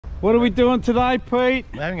What are we doing today, Pete?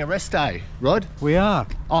 We're having a rest day, Rod. We are.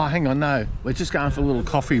 Oh, hang on, no. We're just going for a little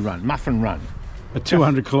coffee run, muffin run. A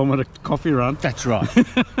 200-kilometre coffee run. That's right.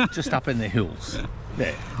 Just up in the hills.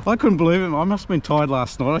 Yeah. I couldn't believe it. I must have been tired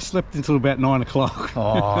last night. I slept until about 9 o'clock.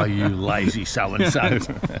 Oh, you lazy so-and-so.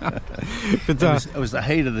 But It was the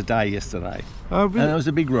heat of the day yesterday. And it was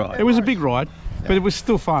a big ride. It was a big ride, but it was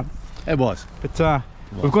still fun. It was. But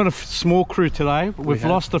we've got a small crew today. We've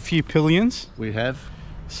lost a few pillions. We have.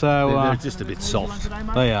 So They're just a bit soft.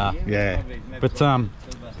 They are. Yeah. But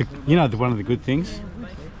you know, one of the good things,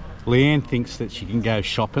 Leanne thinks that she can go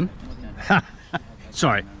shopping.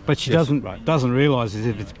 Sorry. But she doesn't realise is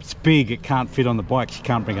if it's big, it can't fit on the bike. She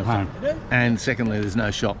can't bring it home. And secondly, there's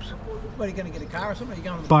no shops. What, are you going to get a car or something? Are you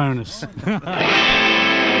going to Bonus.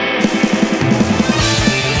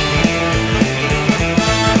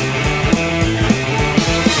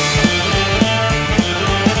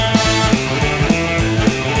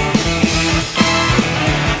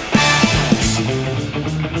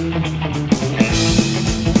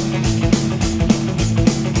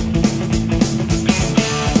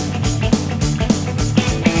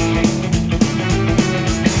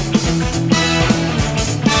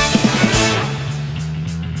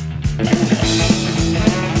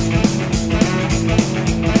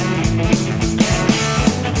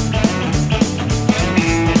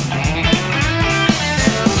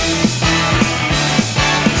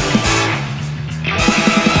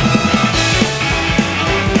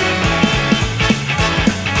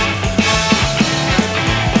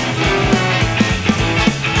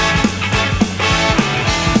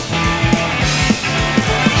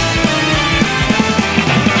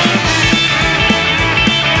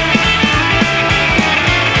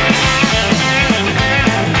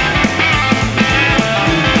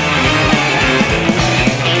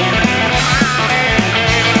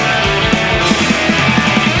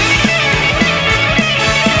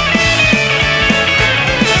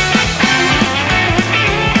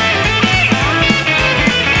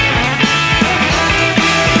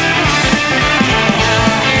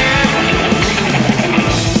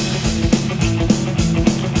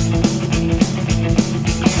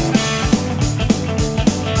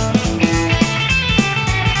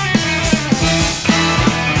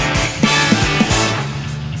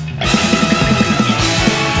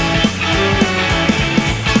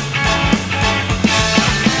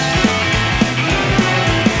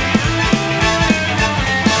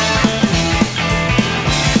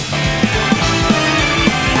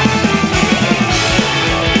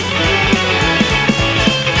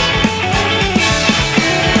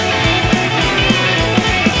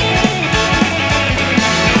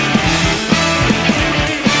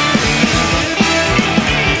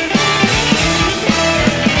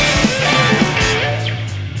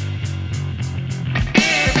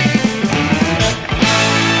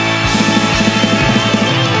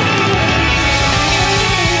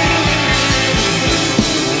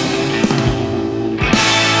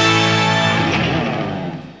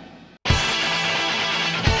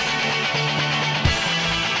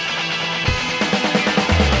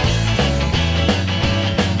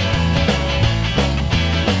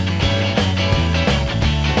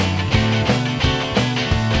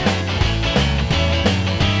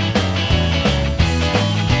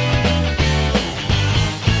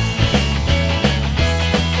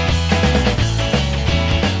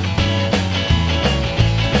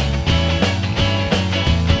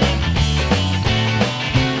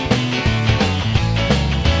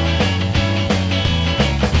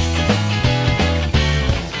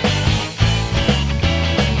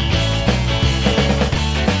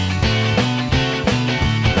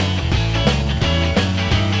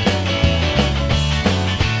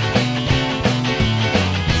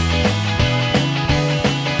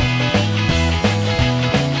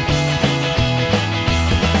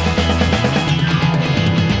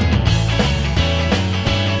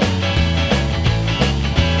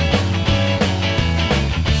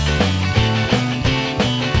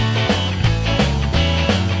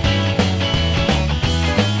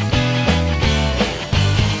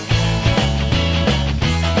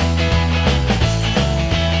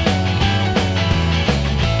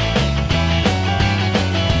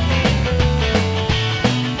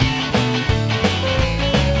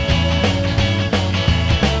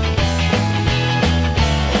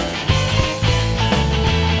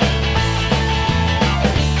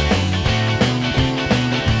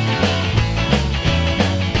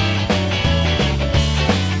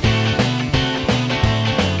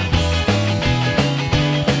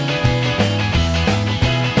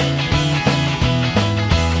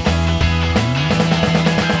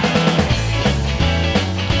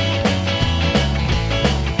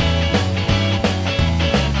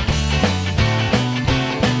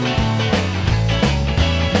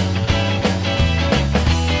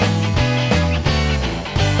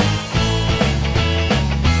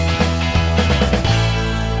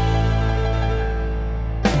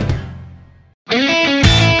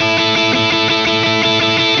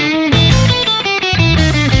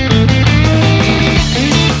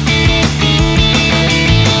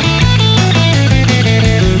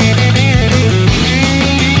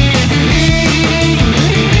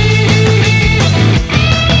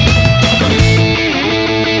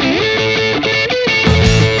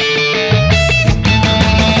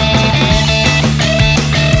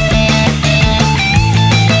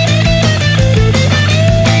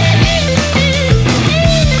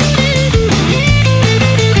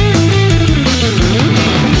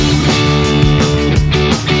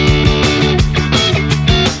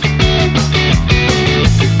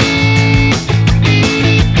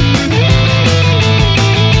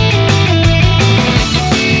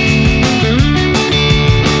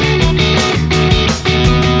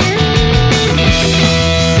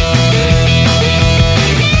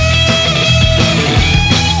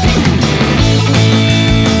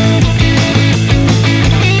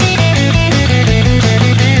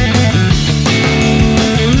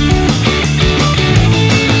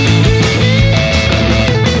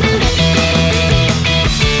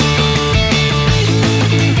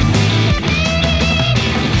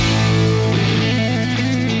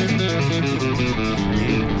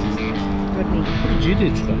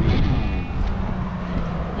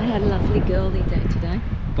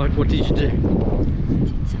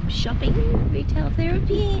 Did some shopping, retail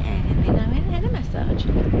therapy, and then I went and had a massage.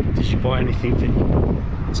 Did you buy anything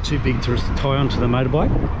that's too big to tie onto the motorbike?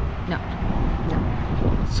 No.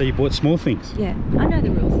 So you bought small things? Yeah, I know the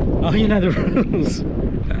rules. Oh, you know the rules.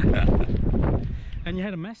 And you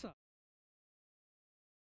had a massage.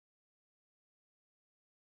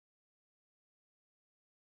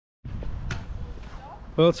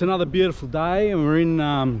 Well, it's another beautiful day and we're in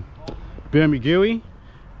Bermagui,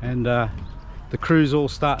 and the crew's all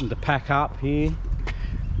starting to pack up here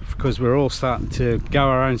because we're all starting to go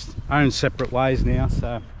our own separate ways now.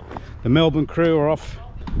 So the Melbourne crew are off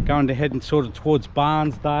going to heading sort of towards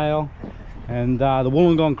Barnsdale, and the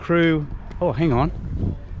Wollongong crew, oh hang on,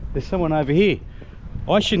 there's someone over here.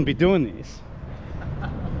 I shouldn't be doing this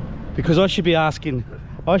because I should be asking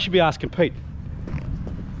Pete.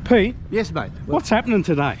 Pete? Yes, mate. What's happening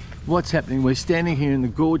today? What's happening? We're standing here in the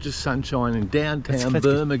gorgeous sunshine in downtown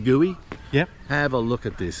Bermagui. Yep. Have a look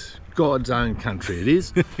at this. God's own country it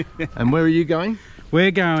is. And where are you going?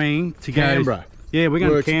 We're going to Canberra. Yeah, we're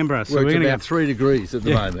going to Canberra. So we're going to go 3 degrees at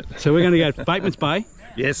the moment. So we're going to go to Bateman's Bay.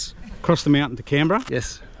 Yes. Cross the mountain to Canberra.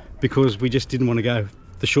 Yes. Because we just didn't want to go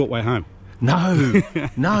the short way home. No,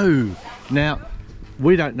 no. Now,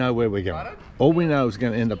 we don't know where we're going. All we know is we're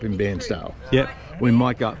going to end up in Bairnsdale. Yep. We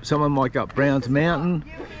might go, someone might go up Browns Mountain.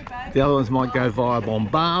 The other ones might go via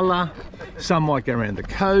Bombala. Some might go around the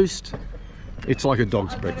coast. It's like a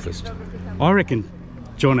dog's breakfast. I reckon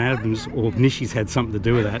John Adams or Nishi's had something to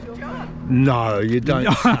do with that. No, you don't. You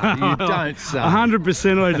don't say.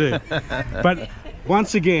 100% I do. But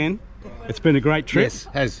once again, it's been a great trip. Yes,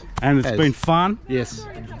 has. And it's been fun. Yes.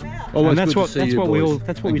 And Always that's good what to see you boys.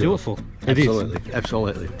 that's what we do it for. It is. Absolutely,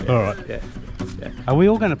 absolutely. All right. Yeah. Yeah. Are we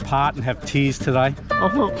all going to part and have tears today?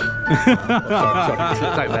 Sorry,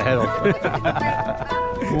 take my hat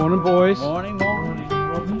off. Morning, boys. Morning.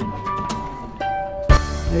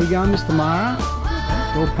 There you go, Mr. Mara.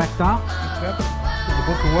 All packed up. Yep. Put the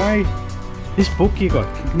book away. This book you got,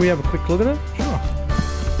 can we have a quick look at it? Sure.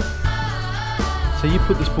 So you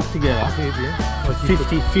put this book together. Yeah. Like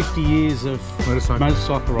 50 years of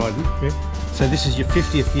motorcycle riding. Yeah. So this is your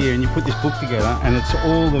 50th year, and you put this book together, and it's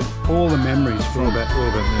all the memories from All about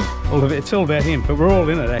me. all of it. It's all about him, but we're all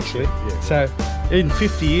in it actually. Yeah. So in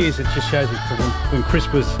 50 years, it just shows you when Chris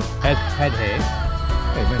had hair,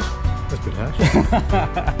 Hey, man, that's a bit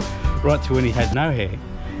harsh. right to when he had no hair.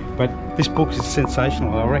 But this book is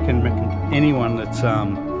sensational. I reckon anyone that's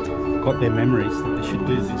got their memories that they should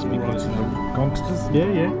do this because Gongsters.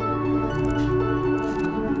 yeah.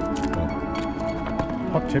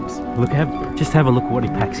 Hot chips. Look, just have a look at what he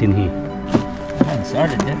packs in here. I haven't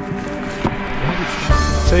started yet.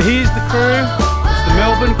 So here's the crew. It's the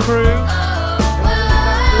Melbourne crew.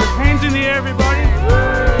 Hands in the air, everybody.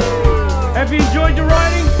 Have you enjoyed your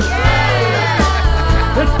riding?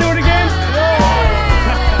 Yeah. Let's do it again.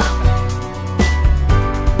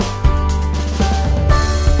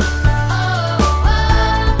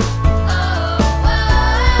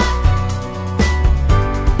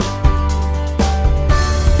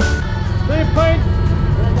 See you, Pete.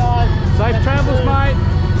 Safe travels, mate.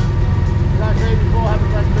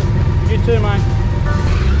 You too, mate.